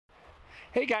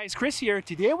Hey guys, Chris here.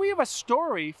 Today we have a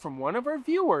story from one of our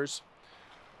viewers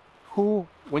who,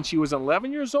 when she was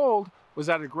 11 years old, was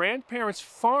at her grandparents'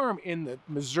 farm in the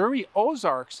Missouri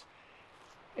Ozarks,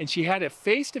 and she had a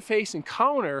face-to-face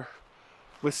encounter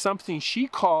with something she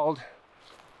called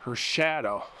her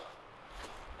shadow.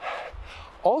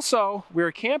 Also,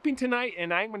 we're camping tonight,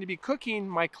 and I'm going to be cooking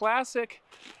my classic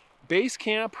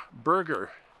Basecamp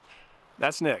Burger.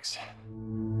 That's next.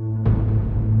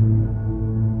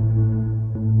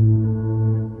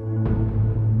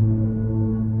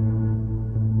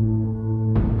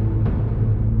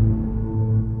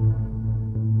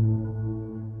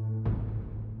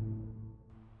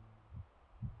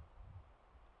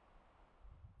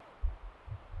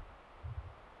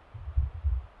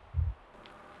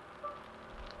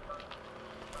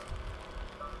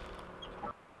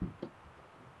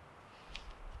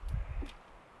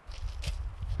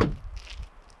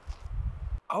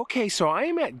 Okay, so I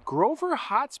am at Grover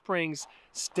Hot Springs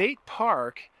State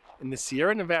Park in the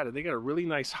Sierra Nevada. They got a really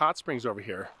nice hot springs over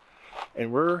here.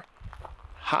 And we're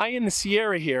high in the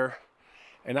Sierra here.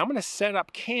 And I'm gonna set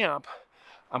up camp.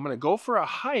 I'm gonna go for a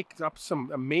hike up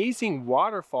some amazing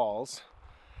waterfalls.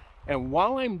 And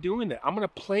while I'm doing that, I'm gonna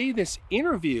play this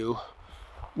interview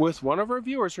with one of our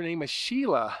viewers. Her name is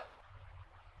Sheila.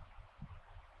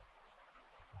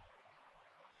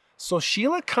 So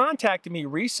Sheila contacted me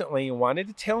recently and wanted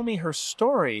to tell me her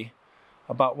story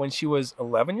about when she was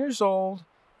 11 years old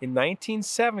in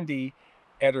 1970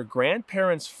 at her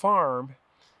grandparents' farm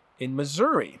in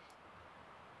Missouri,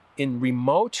 in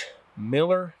remote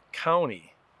Miller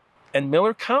County. And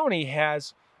Miller County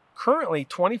has currently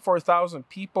 24,000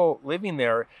 people living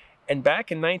there, and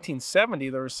back in 1970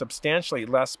 there were substantially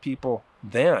less people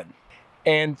then.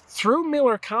 And through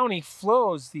Miller County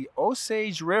flows the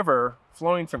Osage River,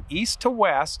 flowing from east to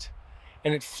west,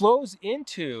 and it flows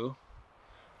into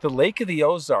the Lake of the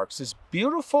Ozarks, this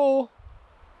beautiful,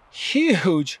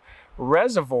 huge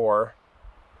reservoir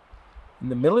in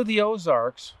the middle of the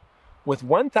Ozarks with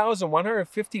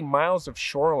 1,150 miles of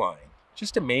shoreline.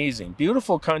 Just amazing.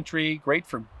 Beautiful country, great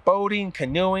for boating,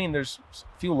 canoeing. There's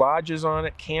a few lodges on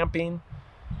it, camping.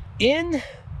 In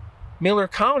Miller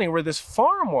County, where this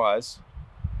farm was,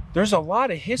 there's a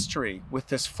lot of history with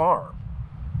this farm,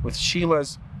 with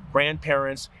Sheila's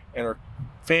grandparents and her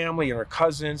family and her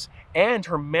cousins, and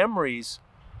her memories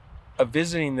of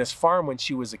visiting this farm when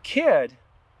she was a kid,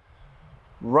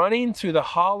 running through the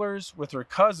hollers with her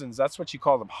cousins. That's what she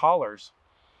called them, hollers,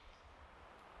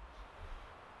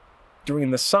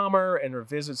 during the summer and her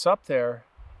visits up there.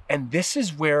 And this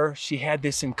is where she had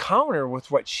this encounter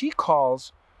with what she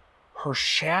calls her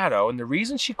shadow. And the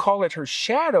reason she called it her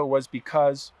shadow was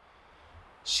because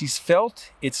she's felt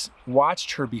it's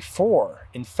watched her before.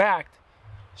 In fact,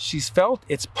 she's felt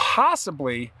it's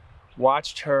possibly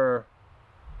watched her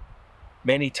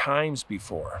many times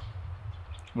before,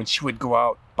 when she would go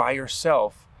out by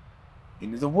herself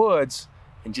into the woods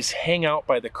and just hang out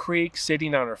by the creek,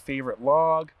 sitting on her favorite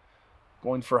log,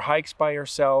 going for hikes by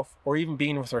herself, or even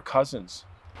being with her cousins.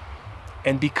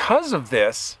 And because of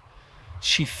this,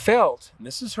 she felt, and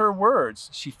this is her words,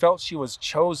 she felt she was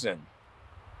chosen.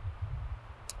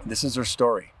 This is her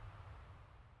story.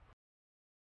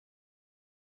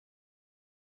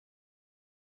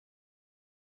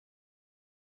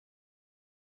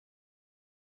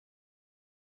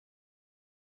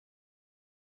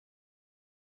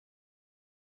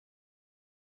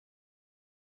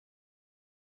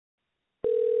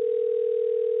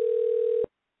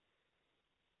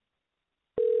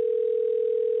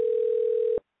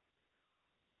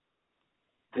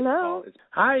 Hello.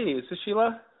 Hi, is this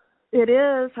Sheila? It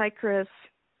is. Hi, Chris.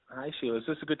 Hi, Sheila. Is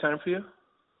this a good time for you?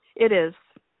 It is.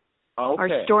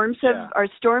 Okay. Our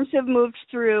storms have moved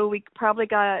through. We probably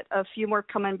got a few more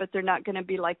coming, but they're not going to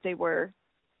be like they were.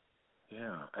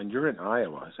 Yeah, and you're in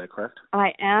Iowa, is that correct?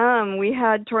 I am. We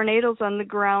had tornadoes on the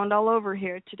ground all over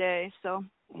here today. So.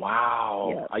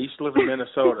 Wow. Yeah. I used to live in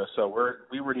Minnesota, so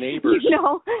we were neighbors. You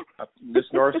know. Up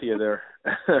just north of you there.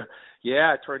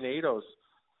 Yeah, tornadoes.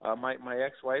 My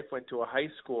ex-wife went to a high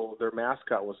school. Their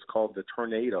mascot was called the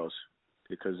Tornadoes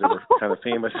because they were kind of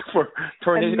famous for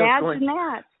tornadoes. Imagine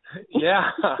that.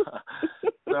 Yeah.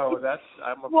 So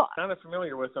I'm kind of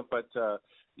familiar with them, but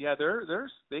yeah,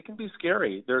 they can be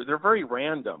scary. They're very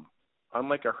random,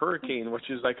 unlike a hurricane, which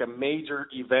is like a major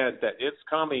event that it's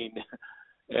coming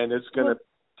and it's going to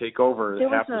take over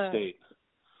half the state.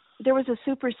 There was a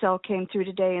supercell came through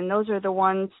today, and those are the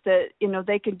ones that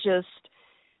they could just.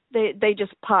 They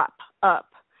just pop up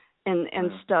and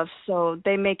stuff, so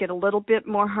they make it a little bit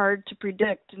more hard to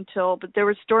predict but there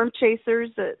were storm chasers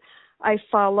that I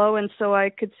follow, and so I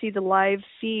could see the live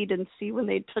feed and see when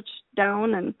they touched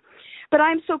down. But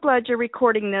I'm so glad you're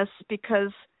recording this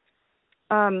because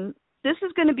this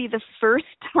is going to be the first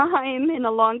time in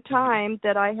a long time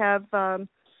that I have,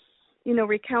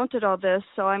 recounted all this.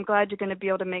 So I'm glad you're going to be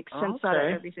able to make sense out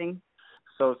of everything.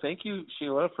 So thank you,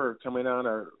 Sheila, for coming on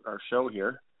our show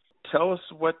here. Tell us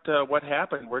what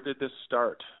happened. Where did this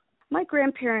start? My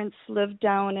grandparents lived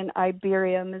down in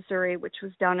Iberia, Missouri, which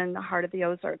was down in the heart of the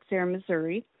Ozarks there in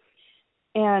Missouri.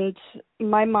 And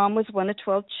my mom was one of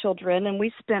 12 children, and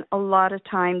we spent a lot of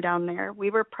time down there. We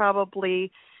were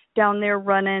probably down there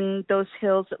running those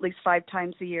hills at least 5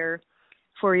 times a year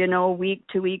for, a week,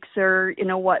 2 weeks, or,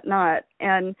 whatnot.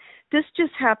 And this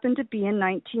just happened to be in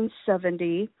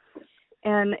 1970,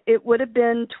 and it would have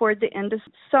been toward the end of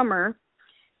summer,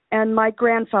 and my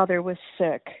grandfather was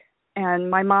sick.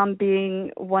 And my mom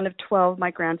being one of 12,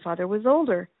 my grandfather was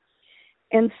older.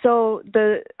 And so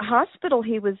the hospital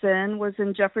he was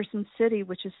in Jefferson City,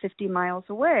 which is 50 miles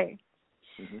away.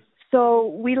 Mm-hmm. So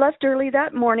we left early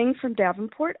that morning from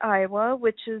Davenport, Iowa,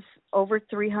 which is over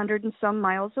 300 and some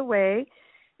miles away.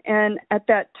 And at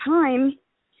that time,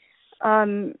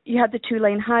 you had the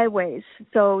 2-lane highways.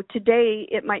 So today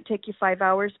it might take you 5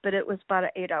 hours, but it was about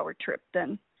an 8-hour trip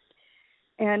then.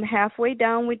 And halfway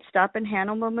down, we'd stop in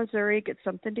Hannibal, Missouri, get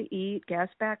something to eat, gas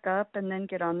back up, and then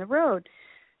get on the road.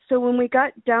 So when we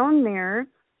got down there,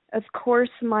 of course,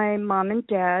 my mom and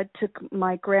dad took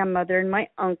my grandmother and my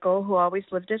uncle, who always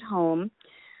lived at home.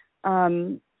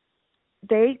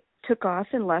 They took off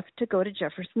and left to go to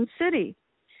Jefferson City.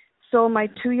 So my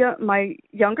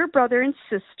younger brother and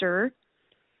sister,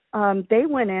 they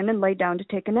went in and lay down to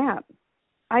take a nap.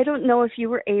 I don't know if you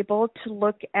were able to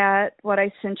look at what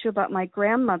I sent you about my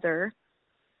grandmother.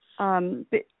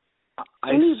 But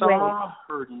anyway, saw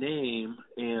her name,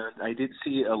 and I didn't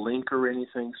see a link or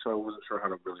anything, so I wasn't sure how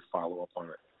to really follow up on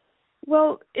it.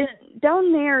 Well,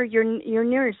 down there, your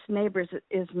nearest neighbor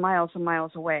is miles and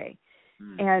miles away.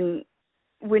 And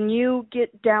when you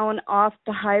get down off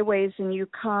the highways and you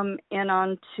come in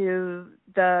onto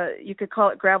you could call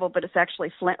it gravel, but it's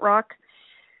actually flint rock.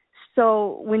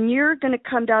 So when you're going to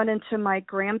come down into my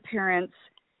grandparents',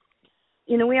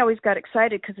 we always got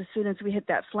excited because as soon as we hit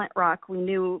that flint rock, we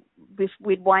knew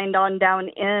we'd wind on down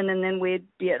in and then we'd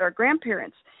be at our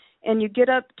grandparents'. And you get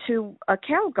up to a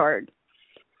cattle guard.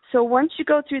 So once you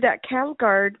go through that cattle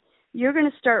guard, you're going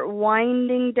to start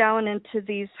winding down into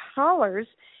these hollers,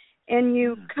 and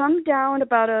you come down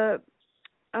about a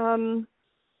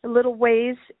little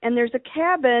ways, and there's a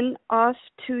cabin off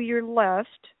to your left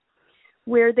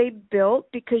where they built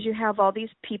because you have all these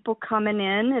people coming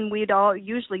in, and we'd all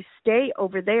usually stay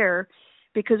over there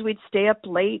because we'd stay up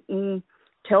late and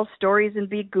tell stories and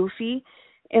be goofy.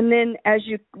 And then as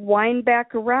you wind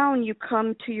back around, you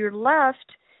come to your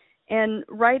left, and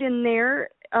right in there,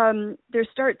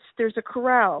 there's a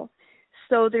corral.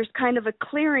 So there's kind of a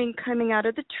clearing coming out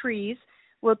of the trees.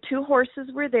 Well, 2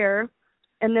 horses were there,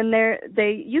 and then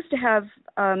they used to have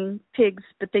pigs,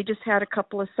 but they just had a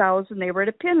couple of sows, and they were at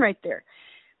a pen right there.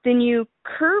 Then you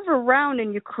curve around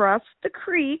and you cross the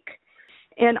creek,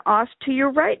 and off to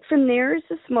your right from there is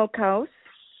the smokehouse.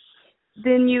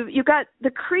 Then you got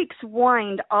the creeks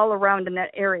wind all around in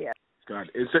that area. God,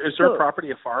 is there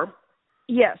property a farm?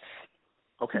 Yes.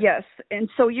 Okay. Yes, and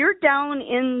so you're down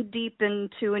in deep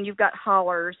into, and you've got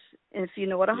hollers, if you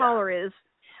know what a holler is,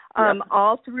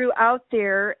 all throughout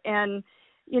there, and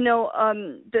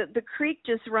the creek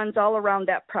just runs all around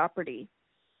that property.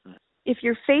 If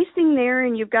you're facing there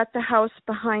and you've got the house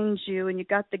behind you and you've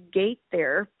got the gate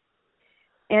there,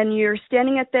 and you're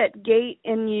standing at that gate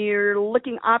and you're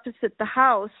looking opposite the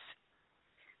house,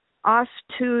 off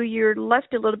to your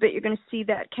left a little bit, you're going to see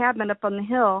that cabin up on the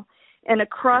hill. And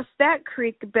across that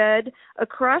creek bed,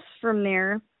 across from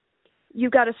there,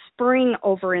 you got a spring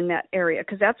over in that area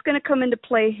because that's going to come into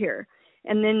play here.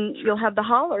 And then you'll have the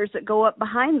hollers that go up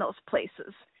behind those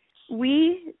places.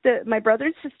 My brother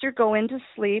and sister go into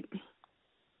sleep.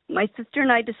 My sister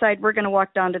and I decide we're going to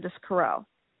walk down to this corral.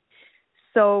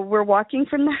 So we're walking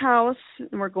from the house,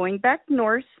 and we're going back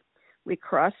north. We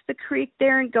cross the creek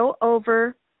there and go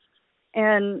over.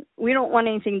 And we don't want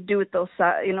anything to do with those,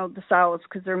 the sows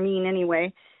because they're mean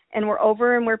anyway. And we're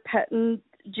over and we're petting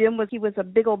Jim. He was a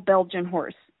big old Belgian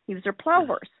horse. He was their plow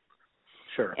horse.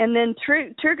 Sure. And then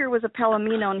Trigger was a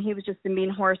Palomino, and he was just a mean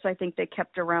horse. I think they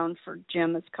kept around for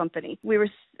Jim as company. We were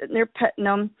sitting there petting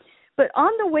them. But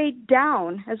on the way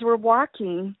down, as we're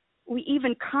walking, we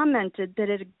even commented that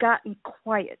it had gotten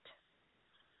quiet.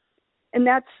 And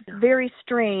that's very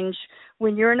strange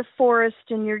when you're in a forest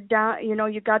and you're down,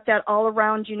 you got that all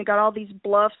around you, and you got all these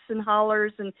bluffs and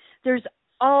hollers, and there's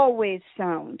always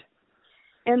sound.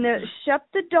 And Shep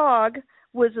the dog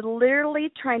was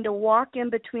literally trying to walk in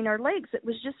between our legs. It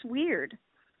was just weird.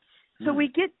 So we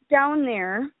get down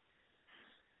there,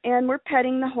 and we're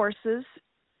petting the horses,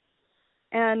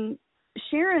 and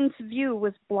Sharon's view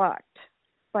was blocked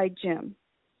by Jim.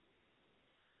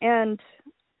 And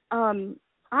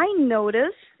I notice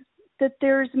that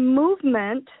there's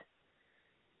movement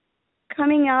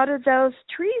coming out of those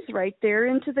trees right there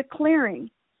into the clearing.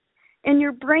 And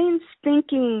your brain's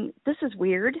thinking, this is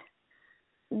weird.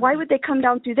 Why would they come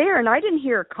down through there? And I didn't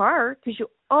hear a car, because you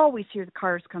always hear the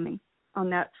cars coming on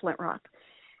that Flint Rock.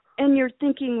 And you're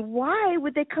thinking, why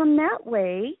would they come that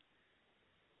way?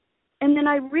 And then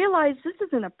I realized this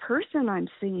isn't a person I'm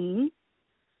seeing.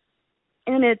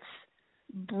 And it's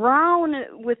brown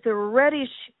with a reddish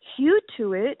hue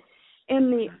to it.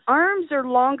 And the arms are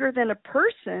longer than a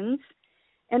person's.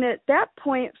 And at that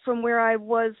point, from where I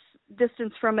was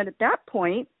distance from it at that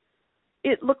point,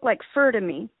 it looked like fur to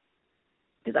me,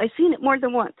 because I've seen it more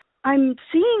than once. I'm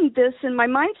seeing this, and my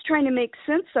mind's trying to make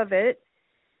sense of it.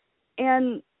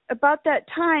 And about that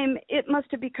time, it must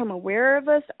have become aware of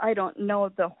us. I don't know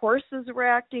if the horses were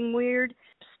acting weird.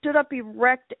 Stood up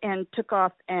erect and took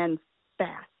off, and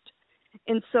fast.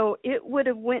 And so it would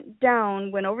have went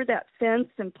over that fence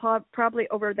and probably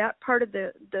over that part of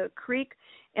the creek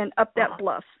and up that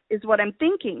bluff is what I'm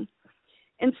thinking.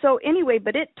 And so anyway,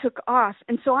 but it took off.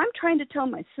 And so I'm trying to tell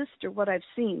my sister what I've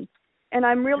seen. And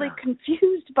I'm really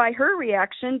confused by her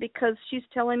reaction, because she's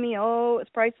telling me, oh, it's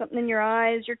probably something in your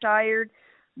eyes, you're tired,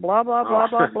 blah, blah, blah,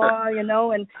 blah, blah, you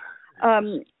know. And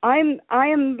I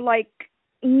am like,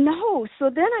 no. So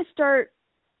then I start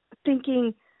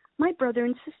thinking, my brother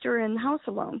and sister are in the house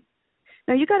alone.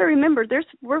 Now, you got to remember,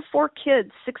 we're 4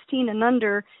 kids, 16 and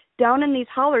under, down in these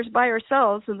hollers by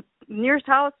ourselves, and the nearest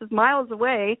house is miles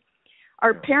away.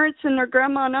 Our parents and their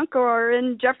grandma and uncle are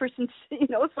in Jefferson, you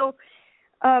know. So,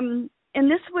 and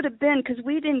this would have been, because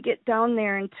we didn't get down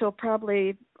there until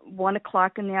probably 1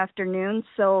 o'clock in the afternoon.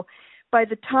 So by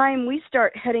the time we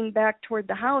start heading back toward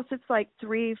the house, it's like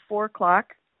 3, 4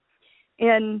 o'clock.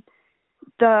 And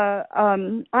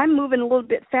I'm moving a little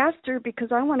bit faster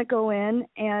because I want to go in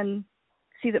and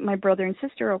see that my brother and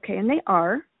sister are okay, and they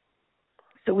are.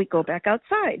 So we go back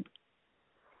outside.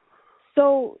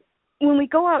 So when we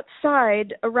go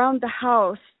outside around the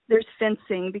house, there's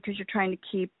fencing, because you're trying to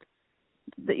keep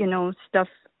the, stuff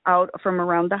out from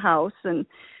around the house, and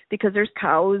because there's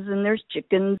cows and there's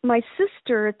chickens. My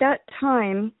sister at that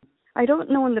time, I don't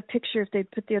know in the picture if they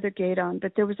put the other gate on,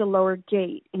 but there was a lower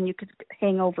gate and you could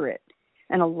hang over it.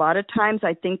 And a lot of times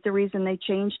I think the reason they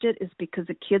changed it is because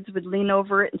the kids would lean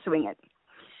over it and swing it.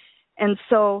 And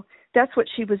so that's what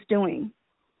she was doing.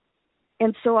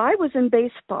 And so I was in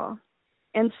baseball.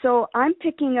 And so I'm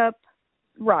picking up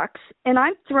rocks and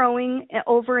I'm throwing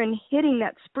over and hitting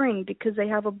that spring, because they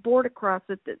have a board across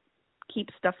it that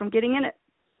keeps stuff from getting in it.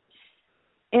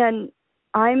 And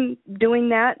I'm doing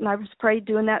that, and I was probably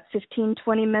doing that 15,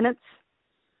 20 minutes.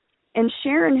 And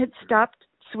Sharon had stopped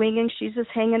swinging. She's just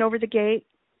hanging over the gate.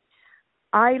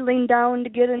 I lean down to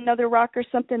get another rock or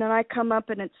something, and I come up,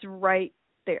 and it's right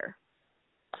there.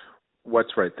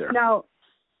 What's right there? Now,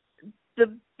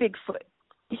 the Bigfoot.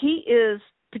 He is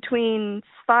between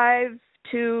 5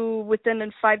 to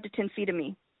within 5 to 10 feet of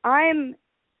me. I'm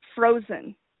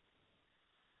frozen.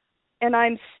 And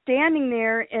I'm standing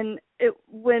there, and it's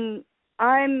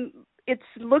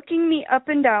looking me up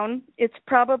and down. It's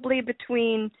probably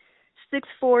between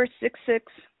 6'4", 6'6".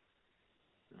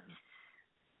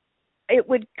 It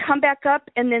would come back up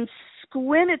and then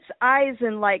squint its eyes,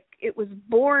 and like it was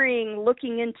boring,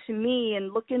 looking into me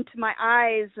and look into my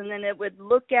eyes, and then it would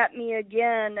look at me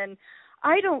again. And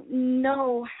I don't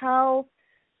know how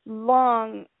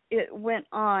long it went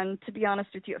on, to be honest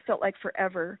with you. It felt like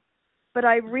forever. But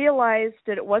I realized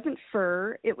that it wasn't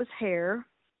fur, it was hair.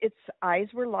 Its eyes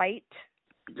were light,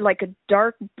 like a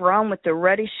dark brown with a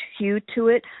reddish hue to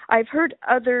it. I've heard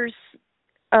others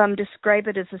describe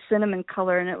it as a cinnamon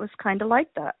color, and it was kind of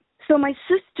like that. So my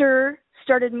sister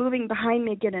started moving behind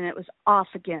me again, and it was off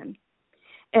again.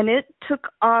 And it took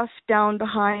off down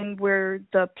behind where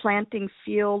the planting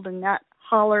field and that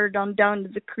holler down to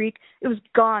the creek. It was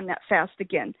gone that fast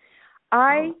again.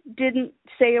 I didn't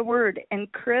say a word.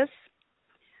 And Chris,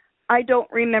 I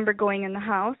don't remember going in the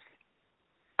house.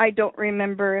 I don't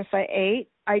remember if I ate.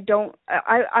 I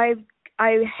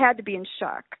had to be in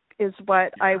shock is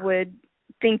what I would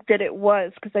think that it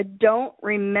was, because I don't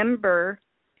remember,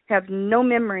 have no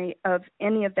memory of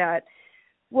any of that.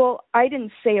 Well, I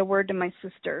didn't say a word to my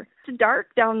sister. It's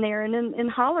dark down there, and in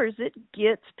hollers it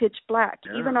gets pitch black.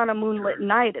 Even on a moonlit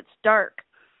night, it's dark.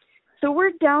 So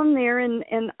we're down there, and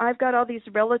I've got all these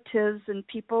relatives and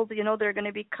people, they're going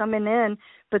to be coming in,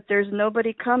 but there's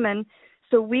nobody coming.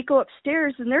 So we go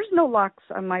upstairs, and there's no locks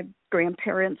on my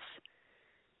grandparents',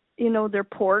 their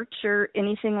porch or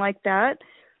anything like that.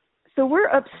 So we're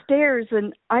upstairs,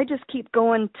 and I just keep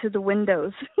going to the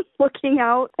windows, looking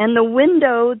out. And the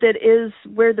window that is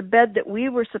where the bed that we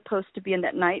were supposed to be in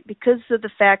that night, because of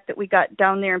the fact that we got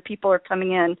down there and people are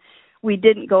coming in, we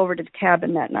didn't go over to the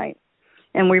cabin that night.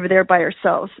 And we were there by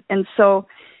ourselves. And so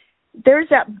there's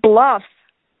that bluff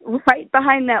right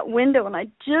behind that window, and I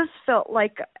just felt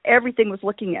like everything was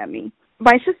looking at me.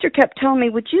 My sister kept telling me,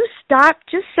 would you stop?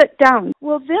 Just sit down.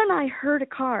 Well, then I heard a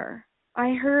car.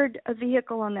 I heard a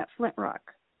vehicle on that Flint Rock.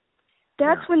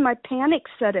 That's when my panic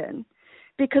set in,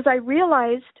 because I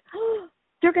realized,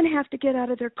 they're going to have to get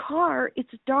out of their car. It's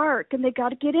dark, and they got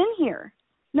to get in here.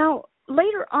 Now,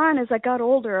 later on, as I got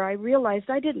older, I realized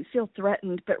I didn't feel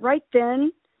threatened. But right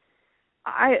then,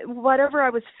 whatever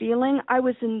I was feeling, I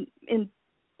was in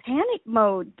panic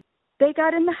mode. They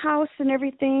got in the house and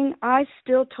everything. I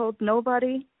still told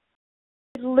nobody.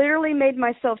 I literally made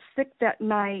myself sick that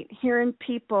night, hearing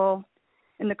people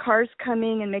and the cars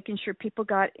coming and making sure people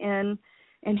got in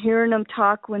and hearing them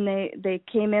talk when they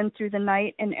came in through the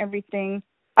night and everything.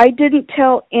 I didn't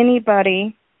tell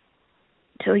anybody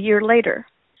till a year later.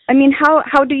 I mean,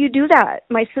 how do you do that?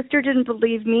 My sister didn't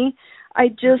believe me. I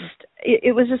just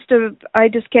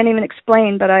can't even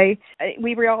explain, but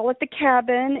we were all at the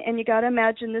cabin, and you got to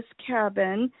imagine this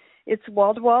cabin. It's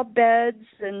wall-to-wall beds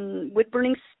and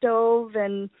wood-burning stove,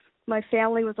 and my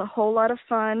family was a whole lot of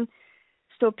fun.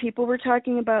 So people were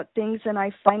talking about things, and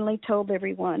I finally told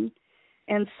everyone.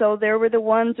 And so there were the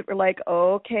ones that were like,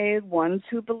 oh, okay, ones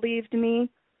who believed me.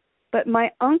 But my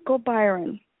Uncle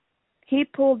Byron, he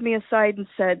pulled me aside and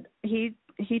said, he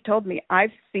told me,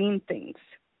 I've seen things.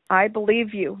 I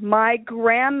believe you. My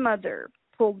grandmother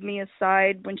pulled me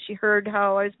aside when she heard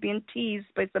how I was being teased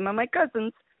by some of my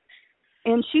cousins,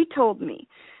 and she told me.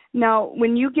 Now,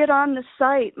 when you get on the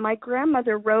site, my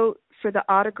grandmother wrote for the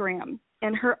autogram,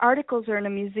 and her articles are in a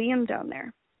museum down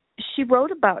there. She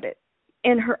wrote about it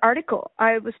in her article.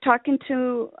 I was talking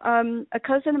to a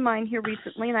cousin of mine here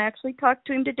recently, and I actually talked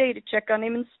to him today to check on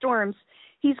him in storms.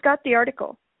 He's got the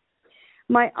article.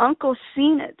 My uncle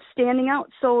seen it standing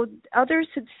out. So others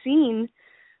had seen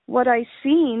what I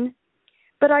seen,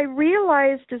 but I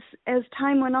realized as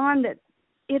time went on that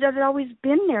it had always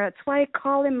been there. That's why I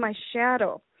call him my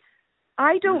shadow.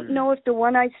 I don't know if the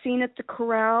one I seen at the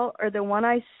corral or the one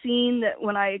I seen that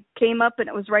when I came up and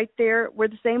it was right there were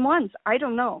the same ones. I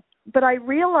don't know. But I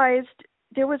realized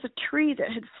there was a tree that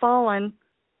had fallen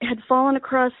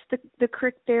across the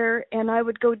creek there, and I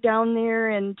would go down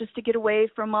there and just to get away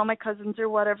from all my cousins or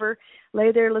whatever,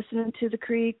 lay there listening to the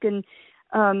creek and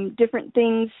different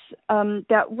things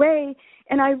that way.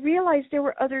 And I realized there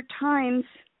were other times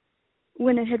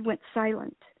when it had went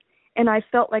silent, and I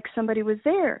felt like somebody was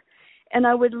there. And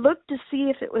I would look to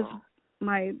see if it was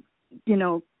my,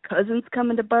 cousins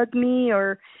coming to bug me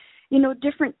or,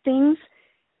 different things.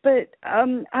 But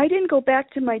I didn't go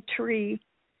back to my tree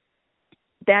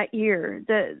that year,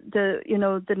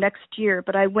 the next year,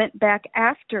 but I went back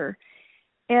after,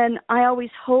 and I always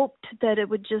hoped that it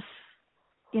would just,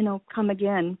 come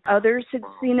again. Others had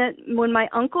seen it. When my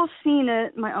uncle seen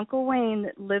it, my Uncle Wayne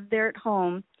that lived there at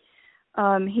home,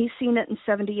 he seen it in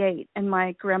 1978, and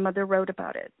my grandmother wrote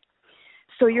about it.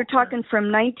 So you're talking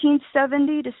from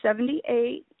 1970 to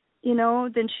 1978,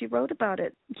 then she wrote about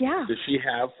it. Yeah.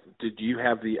 Did you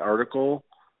have the article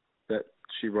that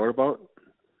she wrote about?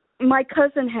 My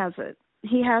cousin has it.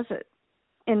 He has it.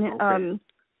 And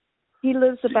he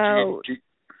lives about...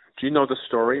 Do you know the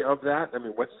story of that? I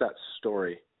mean, what's that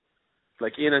story?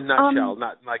 Like in a nutshell,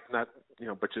 not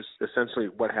but just essentially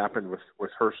what happened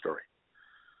with her story.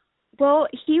 Well,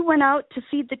 he went out to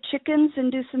feed the chickens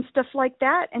and do some stuff like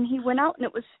that, and he went out and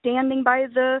it was standing by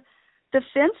the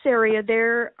fence area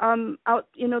there, out,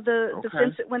 the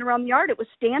fence that went around the yard. It was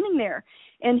standing there,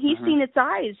 and he seen its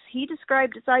eyes. He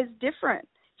described its eyes different.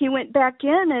 He went back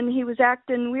in and he was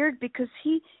acting weird because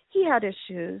he had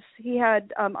issues. He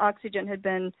had oxygen had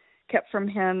been kept from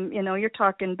him. You're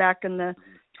talking back in the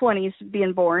 20s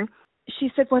being born.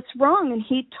 She said, "What's wrong?" And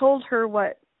he told her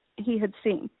what he had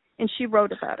seen, and she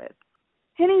wrote about it.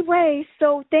 Anyway,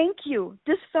 so thank you.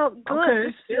 This felt good. Okay,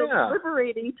 this feels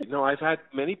liberating. I've had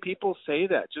many people say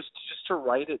that, just to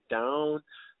write it down,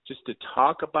 just to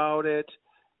talk about it,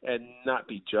 and not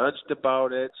be judged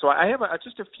about it. So I have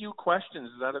just a few questions.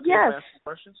 Is that okay? Yes. Ask some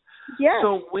questions? Yes.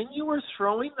 So when you were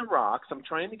throwing the rocks, I'm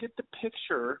trying to get the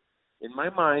picture in my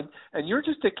mind, and you're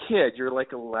just a kid. You're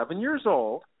like 11 years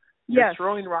old, You're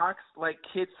throwing rocks like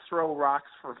kids throw rocks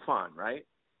for fun, right?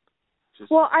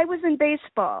 Well, I was in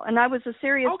baseball, and I was a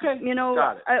serious, Okay, you know,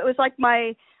 got it. It was like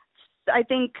my, I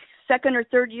think, second or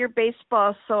third year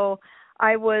baseball, so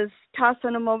I was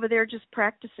tossing them over there just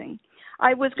practicing.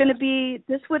 I was going to be,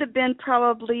 this would have been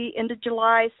probably end of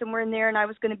July, somewhere in there, and I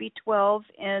was going to be 12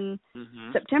 in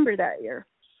September that year.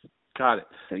 Got it.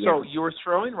 So you were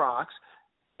throwing rocks,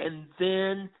 and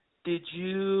then did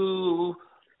you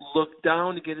look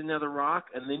down to get another rock,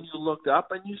 and then you looked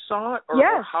up and you saw it?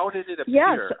 Or how did it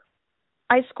appear? Yes.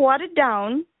 I squatted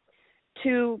down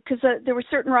because there were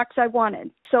certain rocks I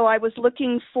wanted. So I was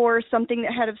looking for something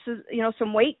that had, you know,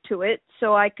 some weight to it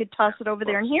so I could toss it over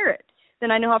there and hear it.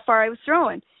 Then I know how far I was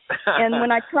throwing. And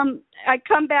when I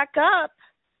come back up,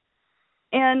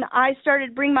 and I started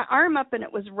to bring my arm up, and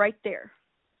it was right there.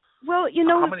 Well, you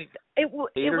know, it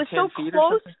was so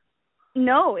close.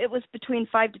 No, it was between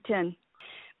 5 to 10.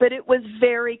 But it was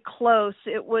very close.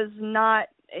 It was not,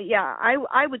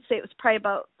 I would say it was probably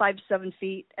about 5 to 7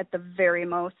 feet at the very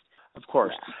most. Of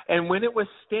course. Yeah. And when it was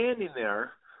standing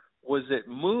there, was it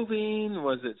moving?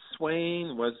 Was it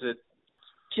swaying? Was it?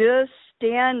 Just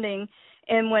standing.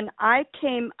 And when I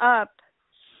came up,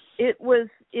 it was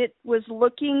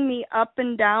looking me up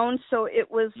and down, so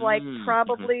it was like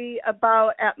probably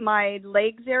about at my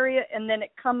legs area, and then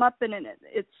it come up and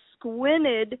it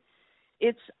squinted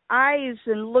its eyes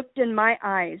and looked in my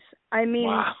eyes. I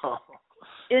mean,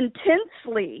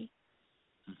 intensely.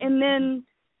 And then,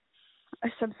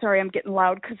 I'm sorry, I'm getting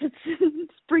loud because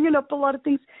it's bringing up a lot of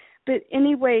things. But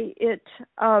anyway,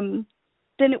 then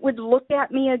it would look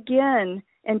at me again,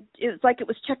 and it was like it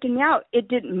was checking me out. It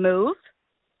didn't move.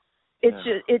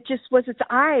 It just was its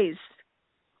eyes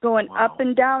going up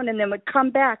and down, and then would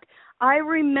come back. I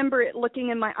remember it looking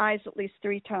in my eyes at least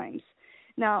 3 times.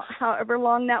 Now, however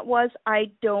long that was,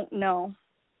 I don't know.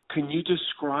 Can you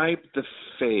describe the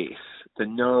face, the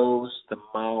nose, the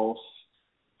mouth?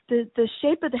 The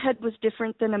shape of the head was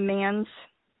different than a man's.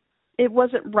 It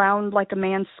wasn't round like a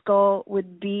man's skull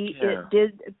would be. Yeah. It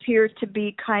did appear to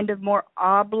be kind of more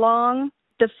oblong.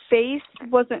 The face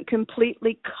wasn't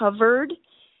completely covered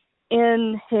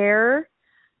in hair.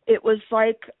 It was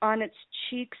like on its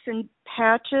cheeks and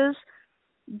patches.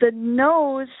 The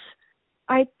nose,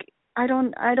 I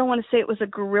don't want to say it was a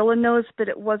gorilla nose, but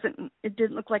it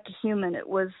didn't look like a human. It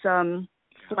was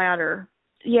flatter.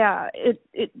 Yeah, it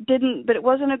didn't, but it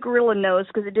wasn't a gorilla nose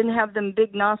because it didn't have them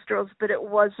big nostrils, but it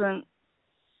wasn't,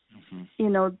 you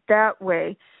know, that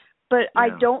way. But I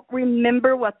don't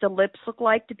remember what the lips looked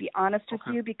like, to be honest with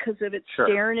you, because of it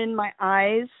staring in my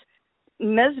eyes,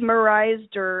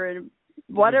 mesmerized or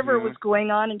whatever was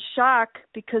going on in shock,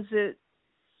 because it,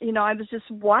 you know, I was just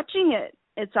watching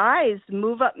its eyes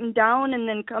move up and down and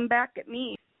then come back at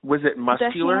me. Was it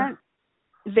muscular?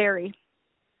 Very.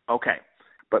 Okay.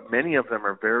 But many of them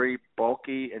are very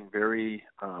bulky and very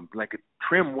like a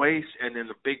trim waist and then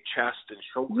a big chest and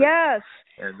shoulders. Yes.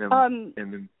 And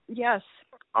then yes.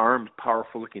 Arms,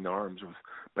 powerful looking arms,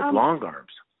 but long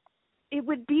arms. It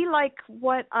would be like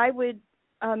what I would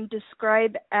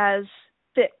describe as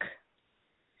thick.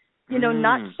 You know,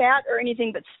 not fat or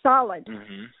anything, but solid.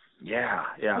 Yeah.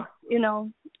 You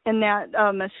know, and that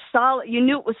a solid. You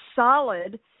knew it was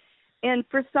solid. And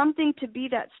for something to be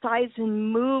that size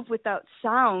and move without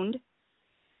sound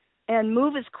and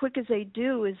move as quick as they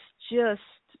do is just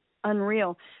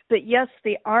unreal. But yes,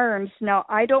 the arms. Now,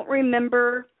 I don't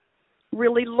remember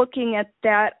really looking at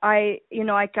that. I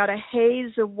got a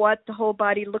haze of what the whole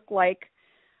body looked like.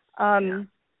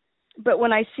 But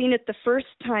when I seen it the first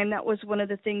time, that was one of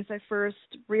the things I first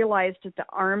realized, that the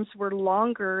arms were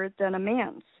longer than a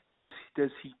man's.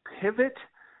 Does he pivot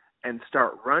and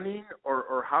start running,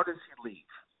 or how does he leave?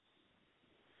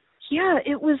 Yeah,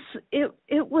 it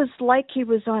was like he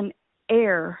was on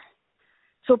air.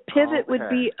 So pivot would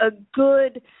be a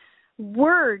good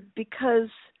word, because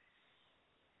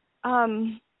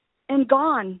and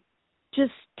gone.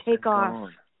 Just take off.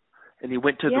 Gone. And he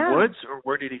went to the woods, or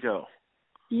where did he go?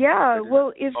 Yeah,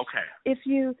 well,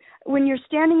 when you're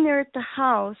standing there at the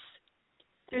house,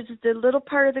 there's the little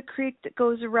part of the creek that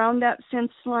goes around that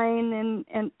fence line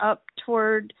and up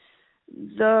toward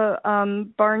the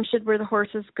barn shed where the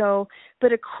horses go.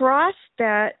 But across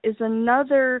that is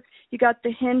another, you got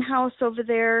the hen house over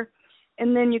there,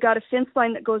 and then you got a fence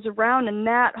line that goes around, and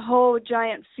that whole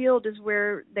giant field is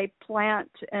where they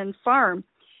plant and farm.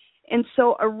 And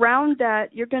so around that,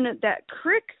 that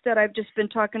creek that I've just been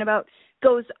talking about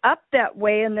goes up that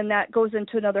way, and then that goes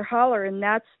into another holler, and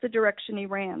that's the direction he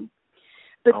ran.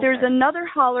 But there's another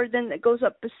holler then that goes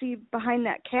up behind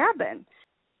that cabin.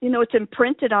 You know, it's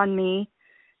imprinted on me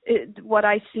what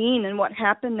I seen and what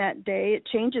happened that day. It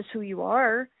changes who you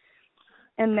are,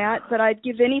 and that. But I'd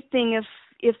give anything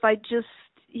if I just,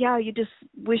 you just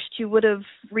wished you would have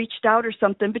reached out or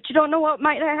something. But you don't know what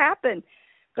might have happened.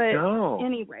 But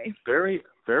anyway, very,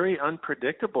 very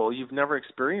unpredictable. You've never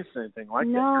experienced anything like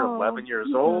that. You're 11 years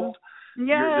old.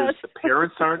 Yes. The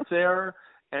parents aren't there,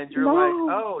 and you're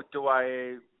like, oh, do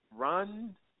I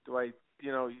run? Do I,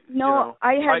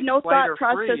 I had no thought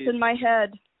process freeze? In my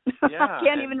head. Yeah, I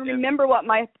can't even remember what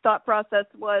my thought process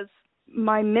was.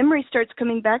 My memory starts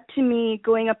coming back to me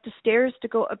going up the stairs to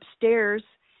go upstairs.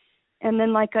 And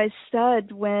then, like I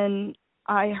said, when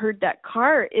I heard that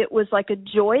car, it was like a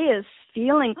joyous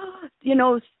feeling,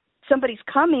 somebody's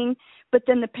coming. But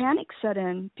then the panic set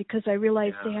in because I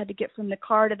realized they had to get from the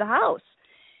car to the house.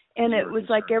 And it was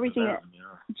like everything.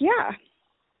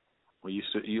 Well,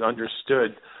 you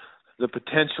understood the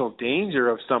potential danger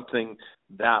of something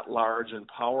that large and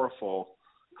powerful.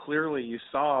 Clearly you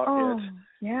saw it.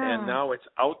 Yeah. And now it's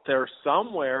out there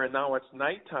somewhere, and now it's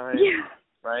nighttime. Yeah.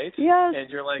 Right? Yes. And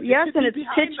you're like, yes, and it's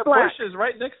pitch black. Bushes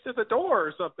right next to the door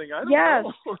or something. I don't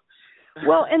know.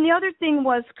 Well, and the other thing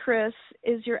was, Chris,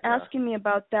 is you're asking me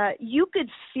about that. You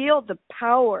could feel the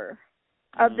power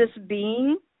of this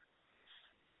being.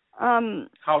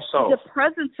 How so? The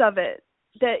presence of it.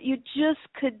 That you just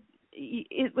could,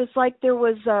 it was like there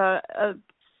was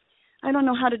I don't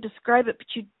know how to describe it,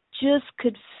 but you just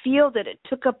could feel that it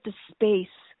took up the space.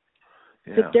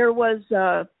 Yeah. That there was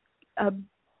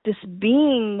this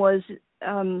being was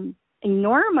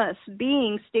enormous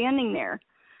being standing there.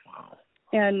 Wow.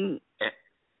 And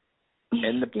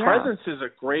the presence is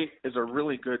a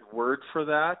really good word for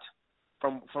that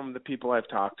from the people I've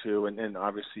talked to, and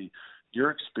obviously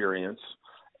your experience.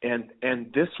 And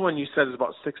this one you said is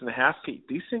about 6.5 feet.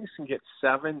 These things can get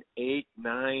 7, 8,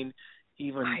 9,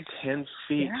 even 10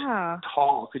 feet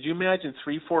tall. Could you imagine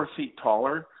 3-4 feet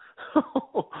taller?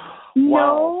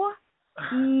 Wow.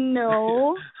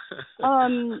 No.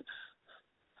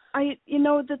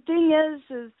 The thing is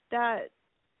that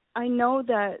I know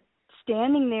that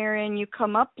standing there and you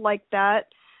come up like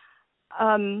that,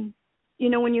 when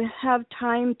you have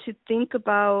time to think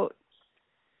about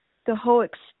the whole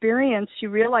experience, you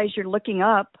realize you're looking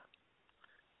up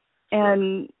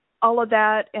and all of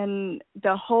that, and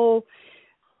the whole,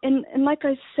 and like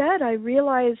I said, I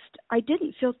realized I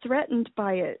didn't feel threatened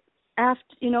by it.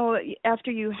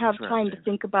 After you have time to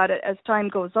think about it as time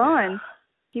goes on,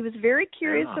 he was very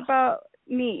curious about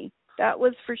me. That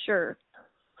was for sure.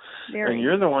 Very. And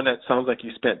you're the one that sounds like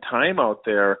you spent time out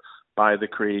there by the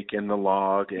creek and the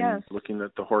log and looking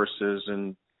at the horses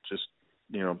and just,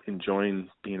 enjoying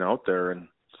being out there. And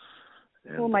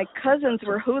well, my cousins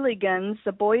were hooligans,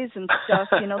 the boys and stuff.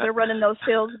 They're running those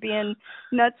hills being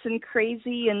nuts and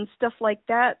crazy and stuff like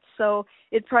that. So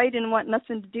it probably didn't want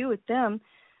nothing to do with them.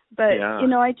 But,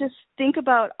 I just think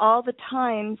about all the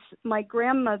times my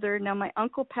grandmother, now my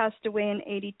uncle passed away in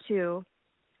 1982.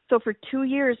 So for 2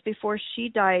 years before she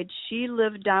died, she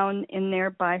lived down in there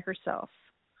by herself.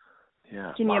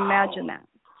 Yeah. Can you imagine that?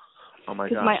 Oh, my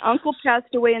gosh. Because my uncle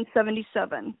passed away in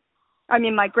 1977. I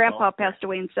mean, my grandpa passed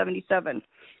away in 1977.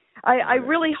 I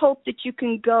really hope that you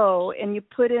can go and you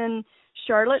put in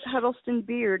Charlotte Huddleston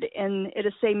Beard and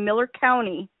it'll say Miller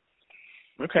County.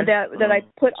 Okay. That I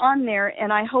put on there,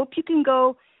 and I hope you can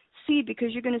go see,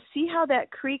 because you're going to see how that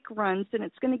creek runs, and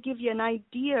it's going to give you an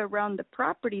idea around the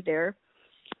property there.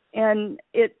 And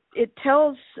it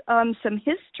tells some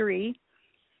history,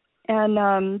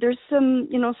 and there's some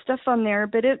stuff on there,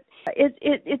 but it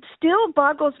still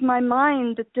boggles my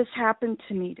mind that this happened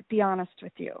to me, to be honest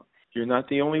with you. You're not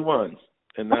the only one,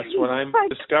 and that's what I'm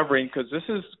discovering, because this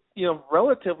is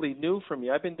relatively new for me.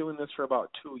 I've been doing this for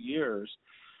about 2 years.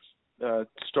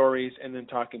 Stories and then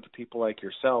talking to people like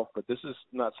yourself, but this is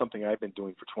not something I've been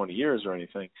doing for 20 years or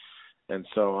anything. And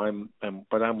so I'm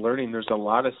learning there's a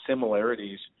lot of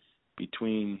similarities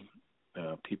between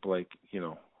people like,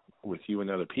 with you and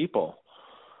other people.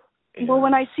 And well,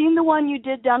 when I seen the one you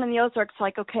did down in the Ozarks,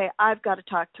 like, okay, I've got to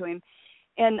talk to him.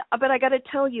 But I got to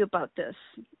tell you about this.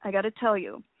 In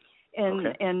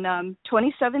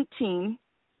 2017,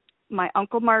 my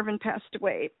Uncle Marvin passed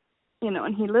away.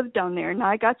 And he lived down there. Now,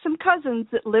 I got some cousins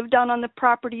that lived down on the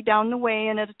property down the way,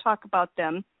 and I'll talk about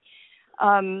them.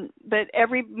 But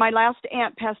my last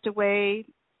aunt passed away,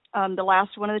 the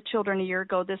last one of the children, a year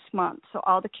ago this month. So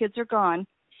all the kids are gone.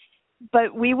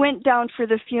 But we went down for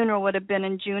the funeral, would have been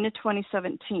in June of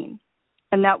 2017.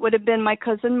 And that would have been my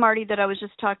cousin Marty that I was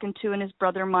just talking to, and his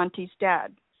brother Monty's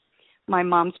dad, my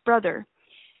mom's brother.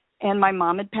 And my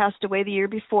mom had passed away the year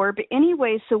before. But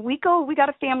anyway, so we got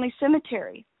a family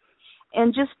cemetery.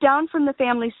 And just down from the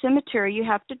family cemetery, you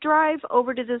have to drive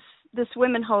over to this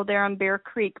swimming hole there on Bear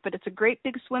Creek, but it's a great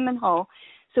big swimming hole.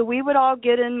 So we would all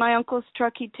get in my uncle's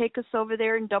truck. He'd take us over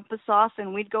there and dump us off,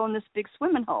 and we'd go in this big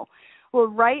swimming hole. Well,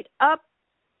 right up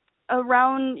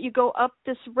around, you go up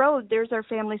this road, there's our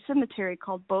family cemetery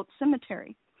called Boat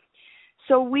Cemetery.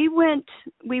 So we went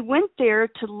there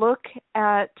to look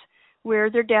at where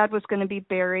their dad was going to be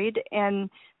buried, and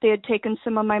they had taken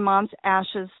some of my mom's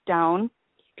ashes down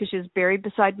because she was buried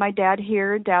beside my dad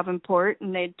here in Davenport,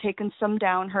 and they'd taken some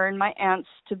down, her and my aunts,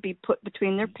 to be put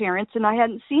between their parents, and I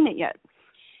hadn't seen it yet.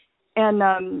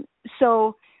 And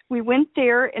so we went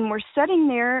there, and we're sitting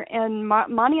there, and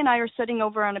Monty and I are sitting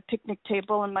over on a picnic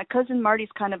table, and my cousin Marty's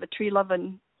kind of a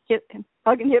tree-loving,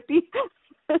 hugging hippie.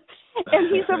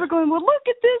 And he's over going, well, look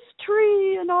at this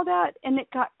tree and all that. And it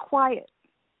got quiet.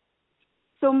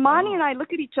 So Monty and I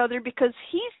look at each other because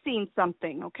he's seen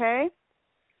something, okay?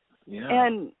 Yeah.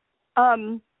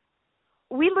 And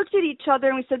we looked at each other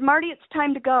and we said, Marty, it's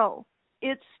time to go.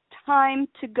 It's time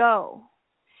to go.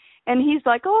 And he's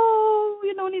like, oh,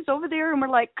 and he's over there. And we're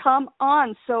like, come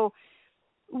on. So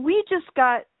we just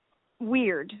got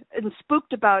weird and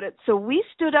spooked about it. So we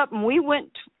stood up and we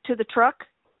went to the truck.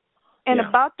 And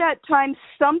about that time,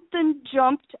 something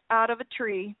jumped out of a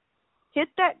tree, hit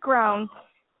that ground.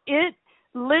 It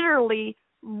literally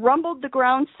rumbled the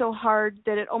ground so hard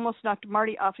that it almost knocked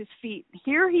Marty off his feet.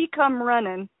 Here he come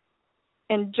running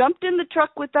and jumped in the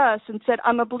truck with us and said,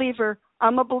 I'm a believer,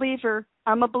 I'm a believer,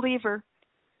 I'm a believer.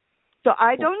 So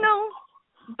I don't know,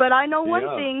 but I know one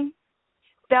thing,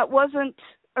 that wasn't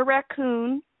a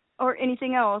raccoon or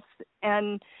anything else.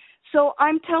 And so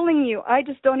I'm telling you, I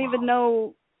just don't even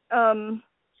know.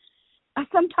 I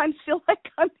sometimes feel like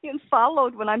I'm being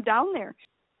followed when I'm down there.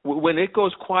 When it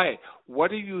goes quiet, what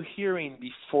are you hearing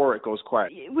before it goes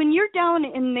quiet? When you're down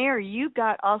in there, you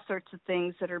got all sorts of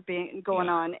things that are going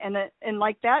on, and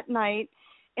like that night,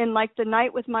 and like the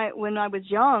night when I was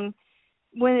young,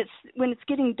 when it's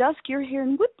getting dusk, you're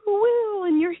hearing whip-poor-will,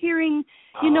 and you're hearing,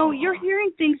 you're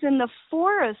hearing things in the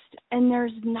forest, and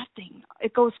there's nothing.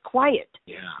 It goes quiet.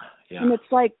 Yeah. And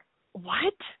it's like,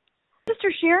 what?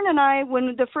 Sister Sharon and I,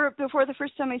 before the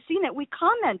first time I seen it, we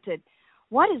commented,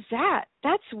 what is that?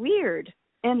 That's weird.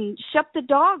 And Shep the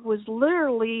dog was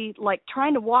literally like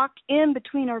trying to walk in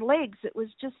between our legs. It was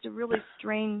just a really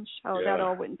strange how that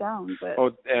all went down. But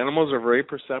animals are very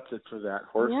perceptive for that.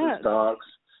 Horses, dogs,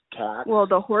 cats. Well,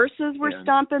 the horses were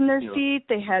stomping their feet.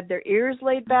 They had their ears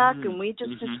laid back, and we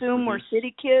just assume we're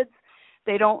city kids.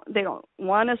 They don't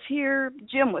want us here.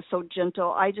 Jim was so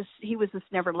gentle. He was just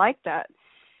never like that.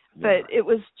 But it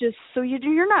was just, so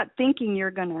you're not thinking you're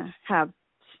going to have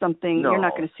something. You're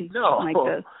not going to see something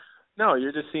like this. No,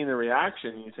 you're just seeing the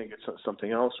reaction. And you think it's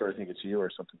something else, or I think it's you or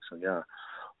something. So, yeah.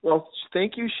 Well,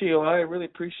 thank you, Sheila. I really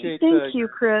appreciate Thank you,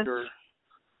 Chris.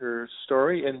 Your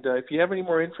story. And if you have any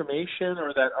more information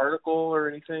or that article or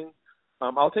anything,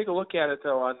 I'll take a look at it,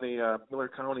 though, on the Miller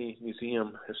County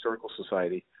Museum Historical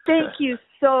Society. Thank you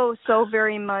so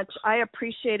very much. I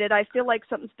appreciate it. I feel like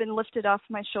something's been lifted off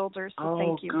my shoulders, so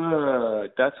thank you. Oh,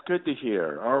 good. That's good to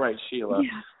hear. All right, Sheila.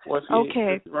 Yeah. Well,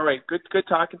 okay. All right. Good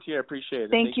talking to you. I appreciate it.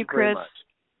 Thank you, Chris. Very much.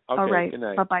 Okay, all right. Good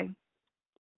night. Bye-bye.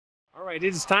 All right, it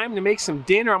is time to make some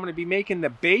dinner. I'm going to be making the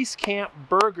Basecamp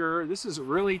Burger. This is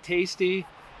really tasty,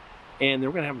 and we're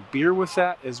going to have a beer with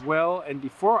that as well. And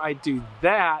before I do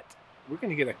that, we're going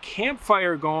to get a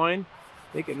campfire going,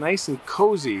 make it nice and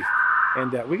cozy.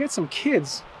 And we got some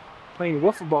kids playing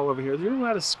wiffle ball over here. There's a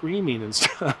lot of screaming and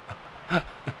stuff.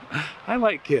 I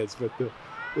like kids, but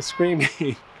the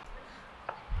screaming.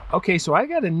 Okay, so I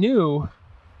got a new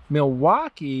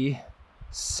Milwaukee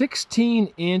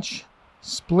 16-inch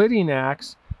splitting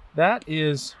axe. That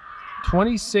is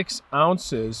 26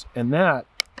 ounces, and that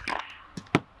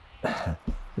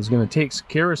is going to take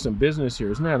care of some business here.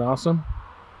 Isn't that awesome?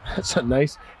 That's a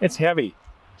nice, it's heavy.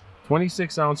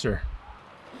 26 ouncer.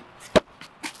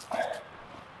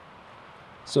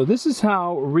 So this is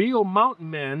how real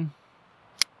mountain men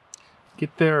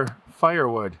get their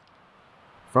firewood,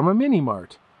 from a mini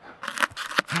mart.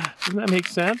 Doesn't that make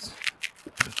sense?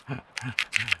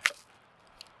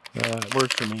 It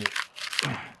works for me.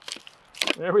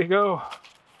 There we go.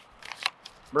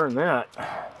 Burn that.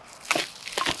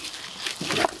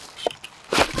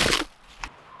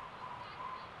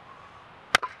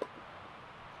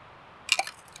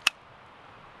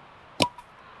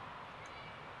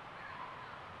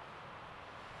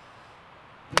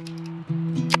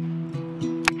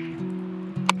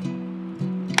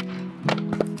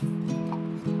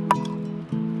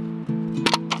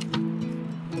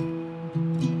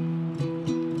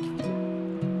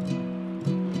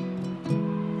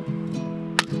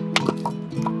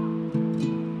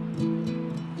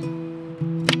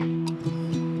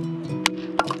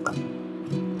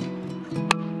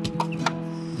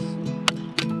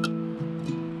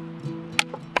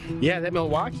 Yeah, that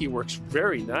Milwaukee works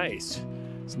very nice.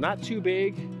 It's not too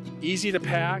big, easy to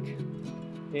pack,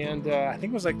 and I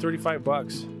think it was like 35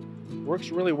 bucks. Works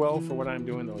really well for what I'm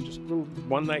doing though. Just a little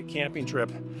one-night camping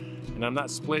trip, and I'm not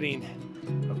splitting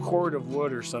a cord of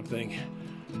wood or something.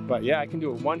 But yeah, I can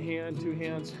do it one hand, two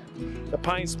hands. The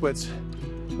pine split's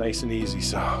nice and easy,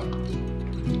 so.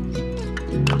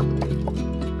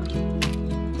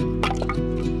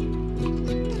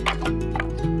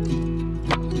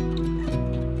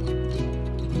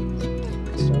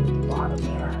 Start at the bottom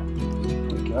there.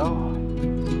 There we go.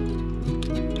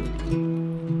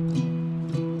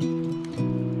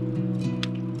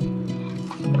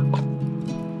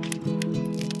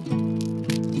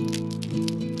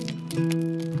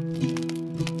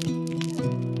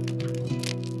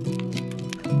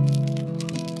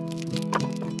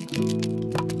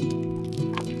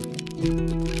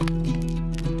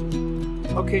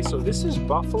 Okay, so this is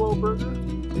buffalo burger.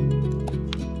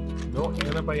 No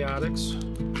antibiotics.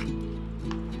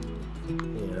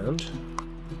 And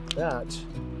that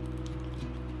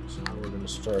is how we're going to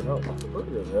start out with the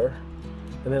burger there.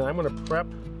 And then I'm going to prep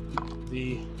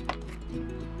the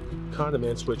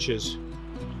condiments, which is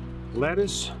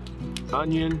lettuce,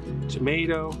 onion,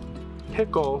 tomato,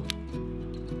 pickle,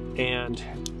 and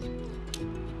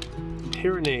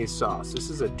Pyrenees sauce. This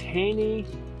is a tangy,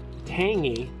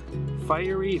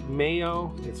 fiery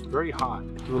mayo. It's very hot.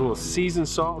 A little seasoned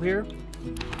salt here.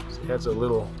 So it adds a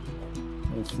little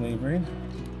flavoring.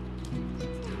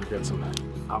 We've got some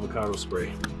avocado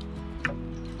spray.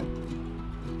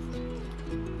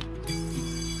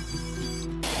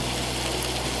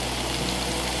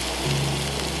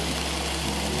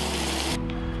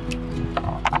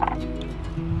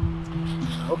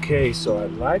 Okay, so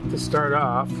I'd like to start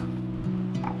off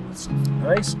with some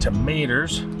nice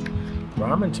tomatoes.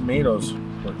 Ramen tomatoes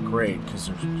work great because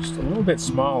they're just a little bit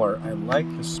smaller. I like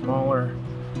the smaller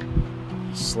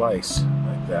slice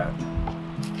like that.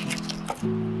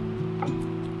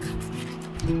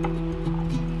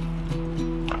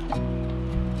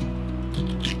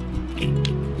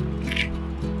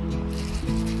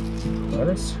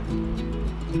 Lettuce.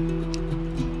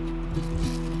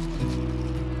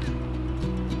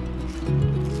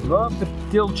 Love the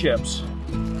dill chips.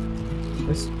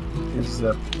 This is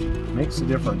makes a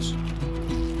difference.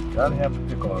 Gotta have the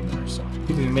pickle on there, so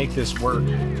you can make this work.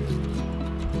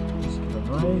 Just get a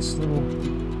nice little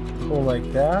pull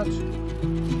like that. And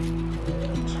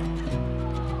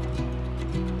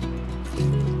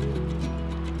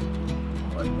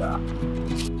like that.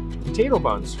 Potato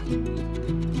buns.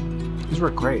 These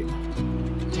work great.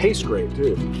 Taste great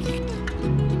too.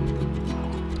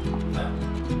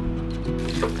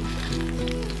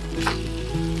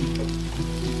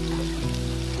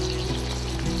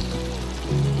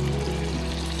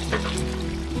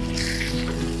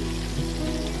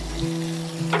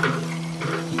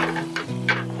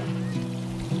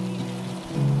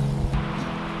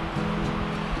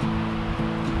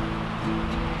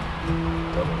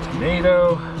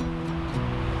 Tomato.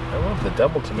 I love the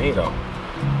double tomato.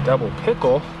 Double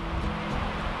pickle.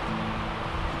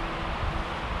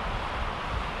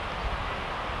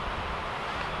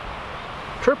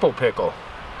 Triple pickle.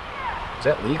 Is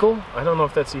that legal? I don't know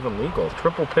if that's even legal.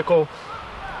 Triple pickle,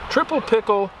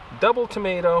 double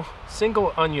tomato,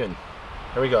 single onion.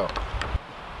 There we go.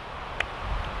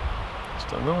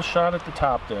 Just a little shot at the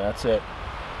top there. That's it.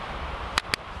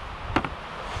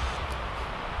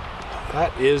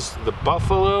 That is the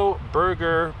Buffalo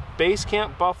Burger,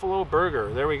 Basecamp Buffalo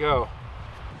Burger. There we go.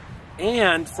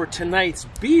 And for tonight's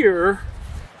beer,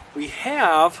 we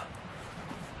have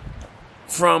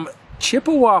from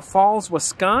Chippewa Falls,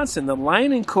 Wisconsin, the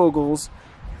Leinenkugel's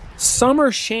Summer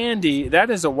Shandy. That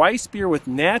is a Weiss beer with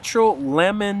natural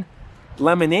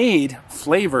lemonade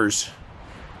flavors.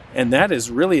 And that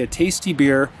is really a tasty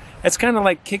beer. It's kind of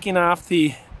like kicking off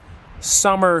the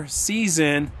summer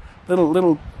season.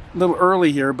 Little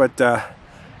early here, but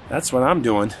that's what I'm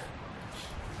doing.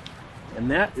 And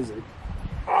that is an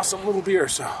awesome little beer,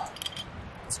 so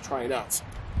let's try it out.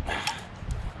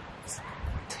 Let's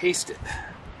taste it.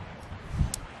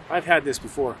 I've had this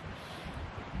before.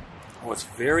 Oh, it's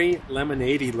very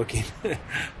lemonade-y looking.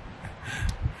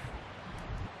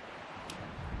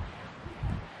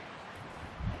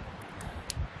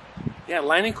 Yeah,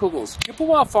 Leinenkugel's,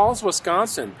 Chippewa Falls,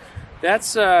 Wisconsin.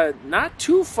 That's not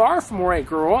too far from where I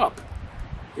grew up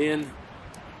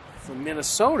from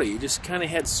Minnesota. You just kind of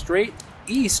head straight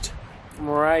east from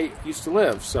where I used to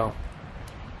live. So,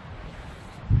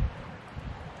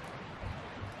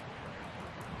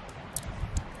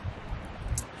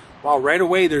 wow, right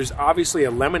away there's obviously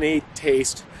a lemonade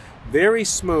taste, very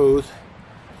smooth,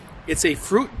 It's a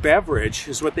fruit beverage,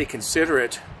 is what they consider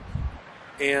it.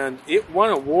 And it won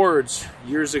awards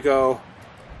years ago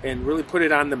and really put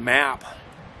it on the map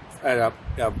at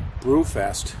a brew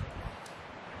fest.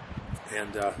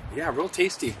 And yeah, real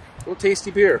tasty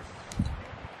beer.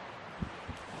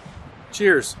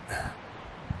 Cheers.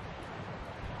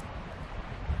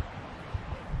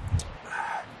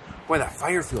 Boy, that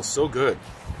fire feels so good.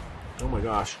 Oh my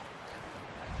gosh.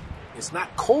 It's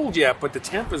not cold yet, but the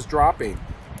temp is dropping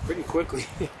pretty quickly.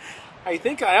 I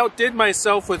think I outdid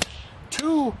myself with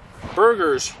 2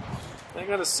 burgers. I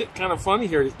gotta sit kind of funny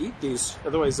here to eat these,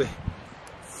 otherwise they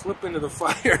flip into the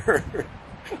fire.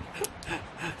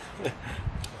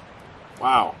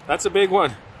 Wow, that's a big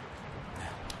one.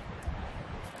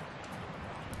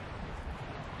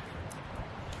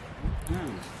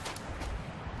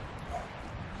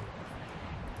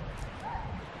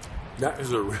 That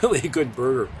is a really good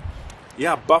burger.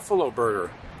 Yeah, buffalo burger.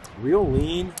 Real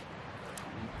lean.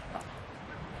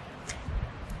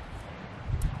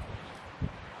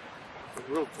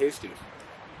 Real tasty.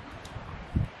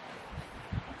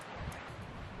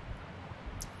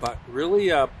 But really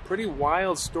a pretty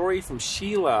wild story from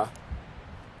Sheila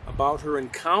about her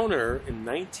encounter in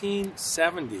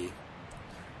 1970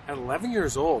 at 11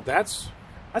 years old. That's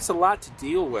a lot to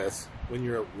deal with when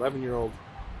you're an 11-year-old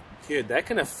kid. That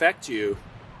can affect you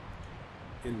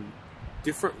in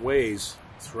different ways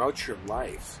throughout your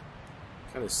life.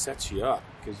 Kind of sets you up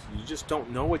because you just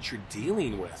don't know what you're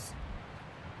dealing with.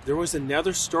 There was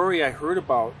another story I heard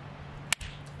about.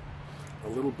 A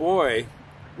little boy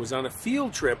was on a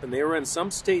field trip and they were in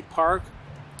some state park.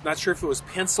 Not sure if it was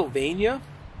Pennsylvania.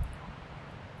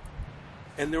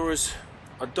 And there was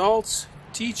adults,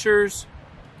 teachers,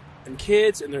 and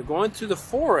kids, and they're going through the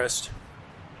forest.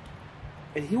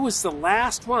 And he was the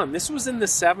last one. This was in the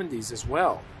 70s as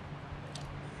well.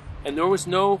 And there was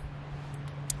no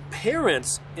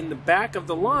parents in the back of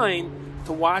the line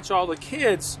to watch all the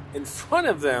kids in front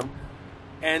of them.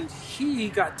 And he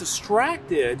got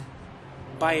distracted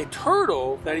by a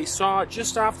turtle that he saw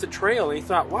just off the trail. And he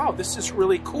thought, wow, this is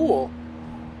really cool.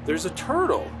 There's a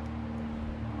turtle.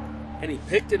 And he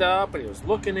picked it up and he was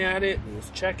looking at it and he was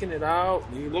checking it out.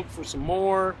 And he looked for some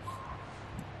more.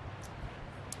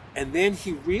 And then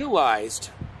he realized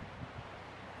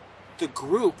the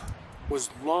group was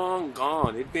long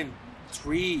gone. It'd been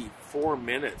 3-4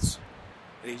 minutes.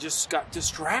 And he just got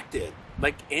distracted,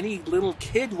 like any little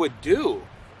kid would do.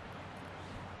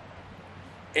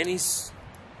 And he's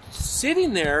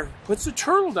sitting there, puts the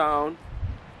turtle down,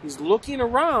 he's looking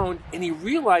around, and he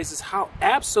realizes how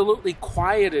absolutely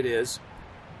quiet it is.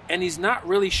 And he's not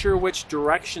really sure which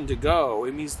direction to go.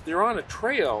 I mean, they're on a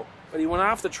trail, but he went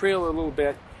off the trail a little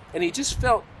bit. And he just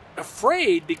felt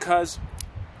afraid because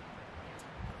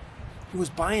he was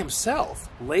by himself.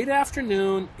 Late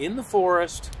afternoon, in the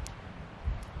forest.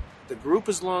 The group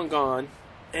is long gone.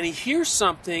 And he hears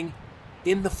something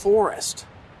in the forest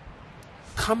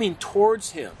coming towards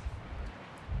him.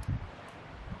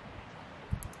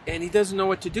 And he doesn't know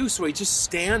what to do, so he just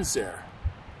stands there.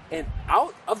 And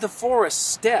out of the forest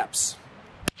steps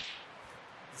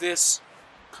this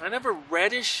kind of a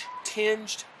reddish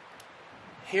tinged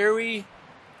hairy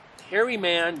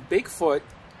man, Bigfoot,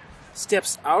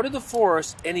 steps out of the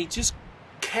forest and he just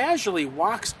casually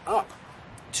walks up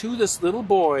to this little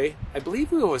boy. I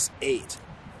believe he was 8.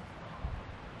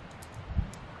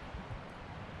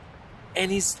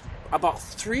 And he's about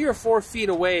 3 or 4 feet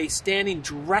away, standing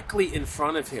directly in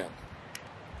front of him.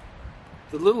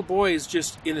 The little boy is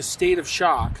just in a state of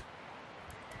shock.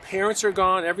 Parents are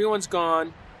gone, everyone's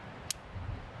gone.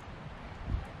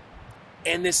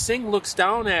 And this thing looks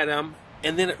down at him,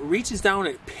 and then it reaches down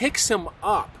and it picks him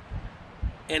up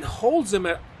and holds him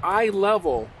at eye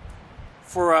level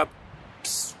for a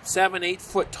 7-8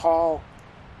 foot tall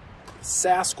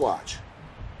Sasquatch.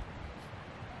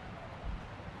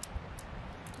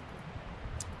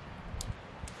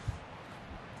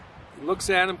 He looks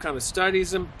at him, kind of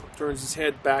studies him, turns his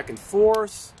head back and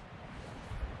forth.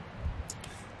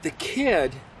 The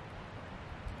kid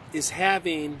is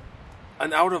having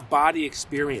an out-of-body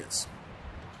experience.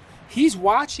 He's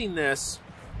watching this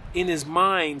in his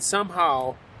mind,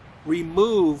 somehow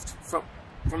removed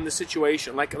from the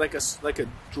situation, like a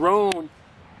drone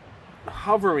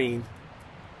hovering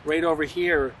right over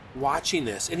here, watching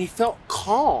this, and he felt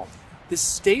calm. This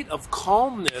state of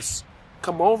calmness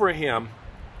come over him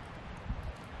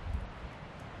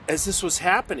as this was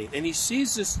happening, and he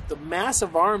sees the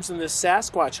massive arms in this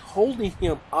Sasquatch holding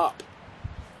him up.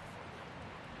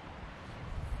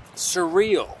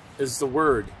 Surreal is the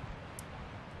word.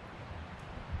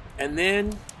 And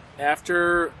then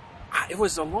after, it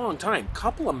was a long time,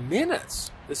 couple of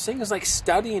minutes, This thing is like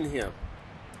studying him,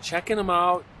 checking him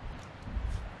out.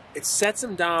 It sets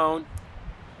him down,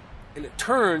 and it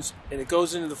turns, and it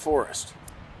goes into the forest.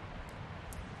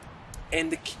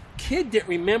 And the kid didn't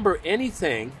remember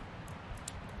anything.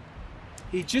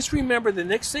 He just remembered, the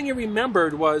next thing he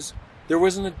remembered was there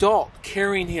was an adult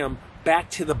carrying him back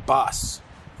to the bus.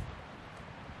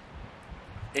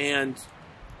 And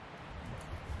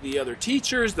the other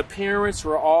teachers, the parents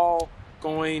were all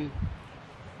going,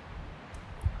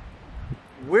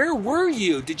 "Where were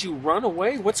you? Did you run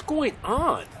away? What's going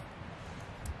on?"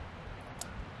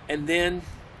 And then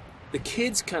the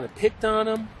kids kind of picked on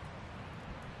him.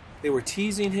 They were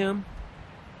teasing him.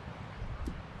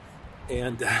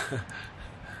 And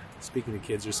speaking of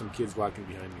kids, there's some kids walking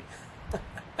behind me.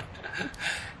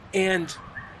 And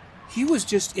he was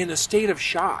just in a state of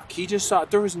shock. He just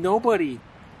thought, there was nobody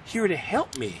here to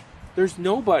help me. There's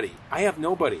nobody. I have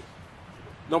nobody.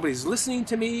 Nobody's listening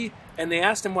to me. And they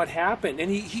asked him what happened. And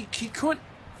he couldn't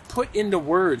put into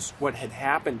words what had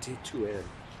happened to him.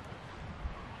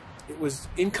 It was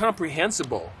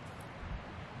incomprehensible.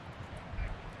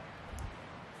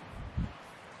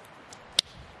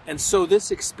 And so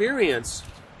this experience,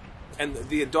 and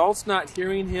the adults not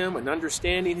hearing him and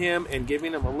understanding him and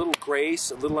giving him a little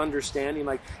grace, a little understanding,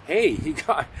 like, hey, he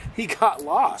got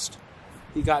lost.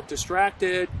 He got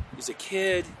distracted. He's a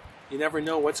kid. You never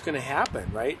know what's going to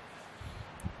happen, right?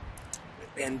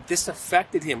 And this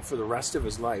affected him for the rest of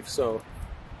his life. So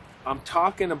I'm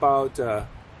talking about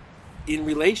in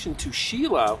relation to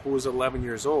Sheila, who was 11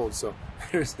 years old. So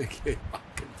there's the kid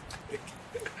walking by.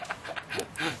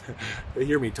 They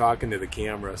hear me talking to the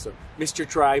camera, so Mr.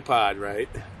 Tripod, right?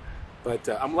 But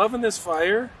I'm loving this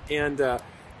fire, and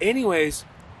anyways,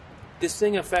 this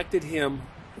thing affected him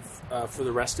for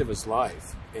the rest of his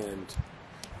life, and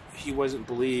he wasn't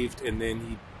believed, and then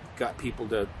he got people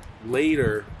to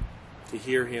later to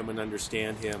hear him and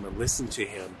understand him and listen to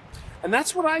him. And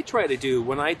that's what I try to do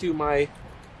when I do my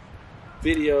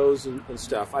videos and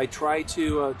stuff. I try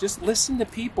to just listen to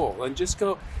people and just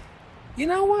go, you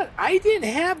know what? I didn't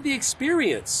have the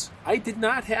experience. I did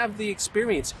not have the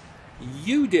experience.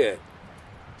 You did.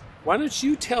 Why don't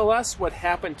you tell us what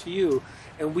happened to you?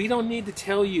 And we don't need to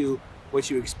tell you what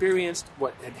you experienced,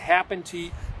 what had happened to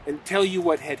you, and tell you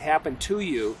what had happened to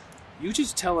you. You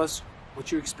just tell us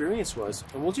what your experience was,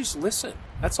 and we'll just listen.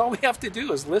 That's all we have to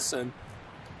do is listen.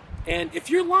 And if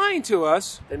you're lying to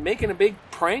us and making a big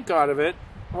prank out of it,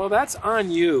 well, that's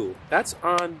on you. That's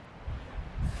on,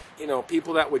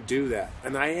 people that would do that.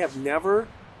 And I have never,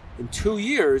 in 2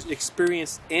 years,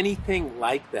 experienced anything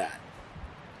like that.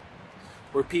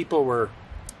 Where people were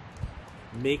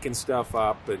making stuff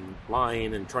up and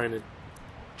lying and trying to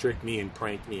trick me and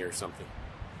prank me or something.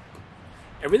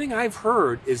 Everything I've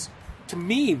heard is, to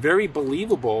me, very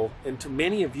believable, and to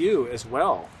many of you as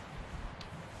well.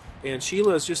 And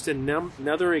Sheila is just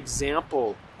another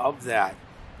example of that,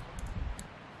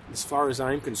 as far as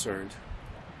I'm concerned.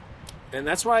 And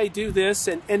that's why I do this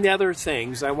and other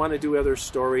things. I want to do other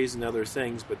stories and other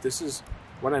things, but this is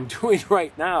what I'm doing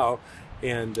right now.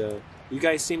 And you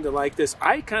guys seem to like this.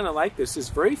 I kind of like this. It's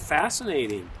very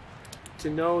fascinating to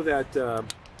know that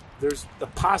there's the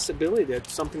possibility that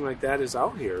something like that is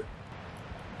out here.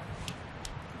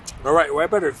 All right, well, I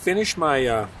better finish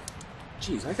my...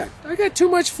 Geez, I got too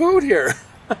much food here.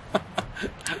 I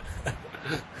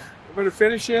better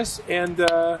finish this and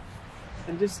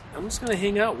I'm just gonna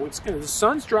hang out. The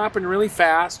sun's dropping really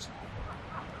fast.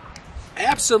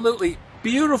 Absolutely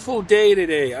beautiful day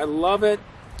today. I love it.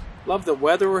 Love the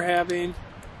weather we're having.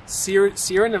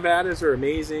 Sierra Nevadas are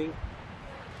amazing.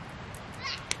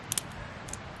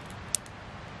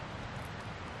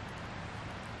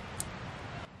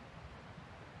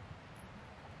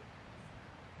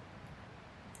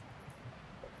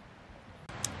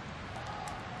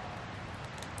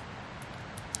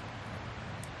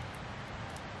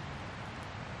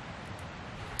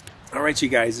 All right, you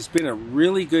guys, it's been a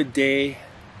really good day.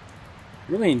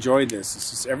 Really enjoyed this.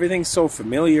 It's just, everything's so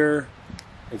familiar.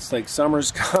 It's like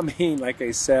summer's coming, like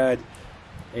I said,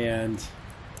 and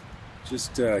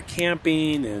just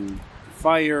camping and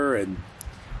fire and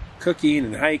cooking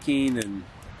and hiking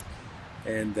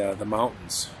and the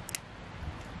mountains.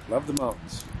 Love the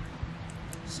mountains.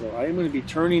 So I'm going to be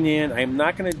turning in. I'm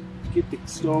not going to get the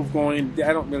stove going.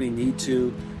 I don't really need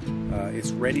to.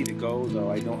 It's ready to go,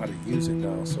 though. I know how to use it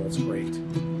now, so it's great.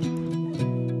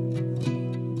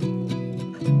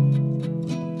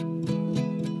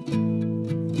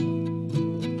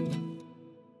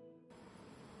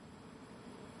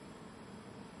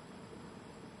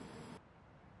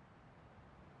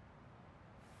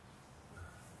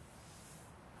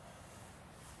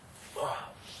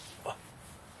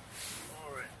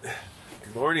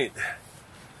 Good morning.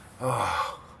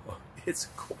 Oh, it's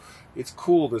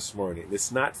cool this morning. It's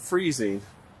not freezing,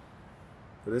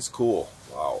 but it's cool.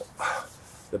 Wow.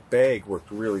 The bag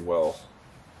worked really well.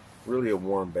 Really a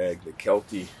warm bag. The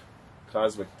Kelty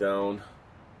Cosmic Down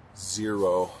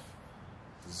Zero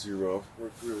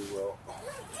worked really well.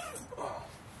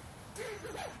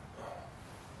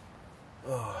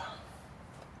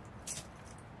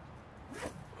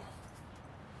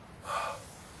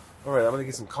 All right, I'm gonna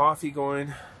get some coffee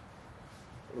going.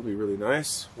 It'll be really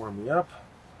nice, warm me up.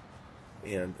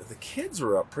 And the kids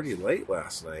were up pretty late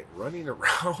last night, running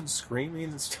around,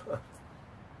 screaming and stuff.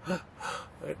 I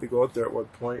had to go out there at one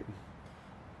point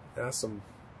and ask them,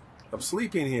 "I'm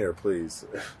sleeping here, please."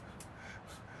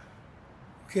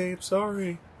 "Okay, I'm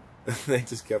sorry." And they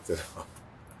just kept it up.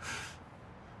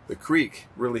 The creek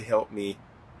really helped me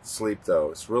sleep,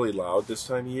 though. It's really loud this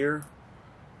time of year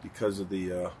because of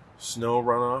the snow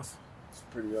runoff. It's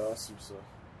pretty awesome. So,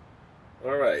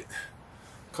 all right,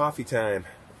 coffee time.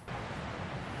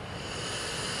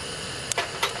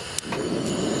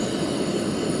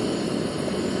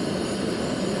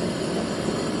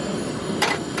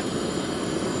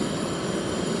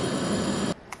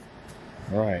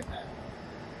 All right,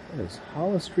 that is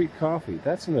Hollis Street coffee.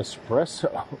 That's an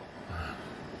espresso.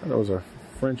 That was our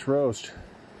French roast.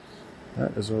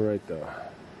 That is all right, though.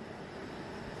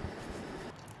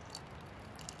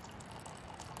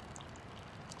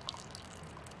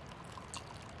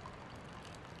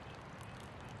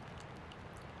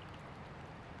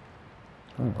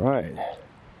 All right.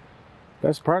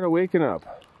 Best part of waking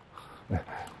up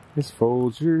is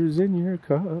Folgers in your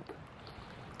cup.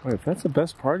 Well, if that's the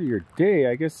best part of your day,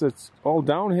 I guess it's all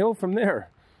downhill from there.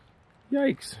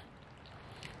 Yikes.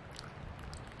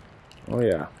 Oh,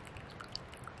 yeah.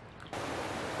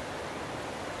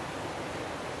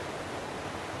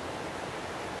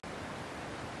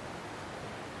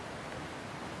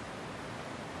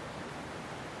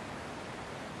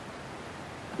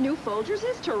 New Folgers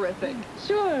is terrific.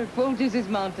 Sure, Folgers is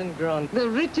mountain grown, the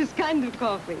richest kind of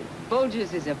coffee.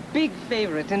 Folgers is a big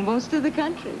favorite in most of the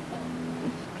country.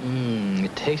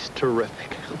 It tastes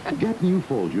terrific. Get new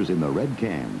Folgers in the red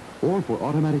can. Or for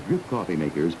automatic drip coffee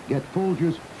makers, get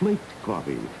Folgers Flaked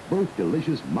Coffee. Both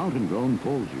delicious mountain-grown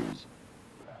Folgers.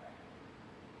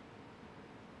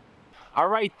 All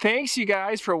right, thanks you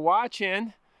guys for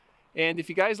watching. And if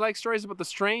you guys like stories about the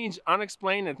strange,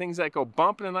 unexplained, and things that go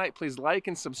bump in the night, please like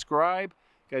and subscribe.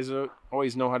 You guys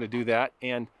always know how to do that.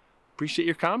 And appreciate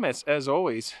your comments, as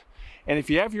always. And if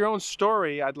you have your own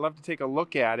story, I'd love to take a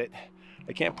look at it.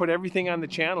 I can't put everything on the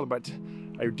channel, but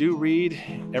I do read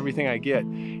everything I get.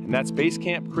 And that's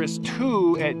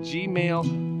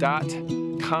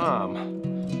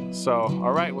basecampchris2@gmail.com. So,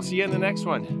 all right, we'll see you in the next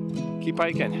one. Keep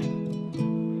hiking.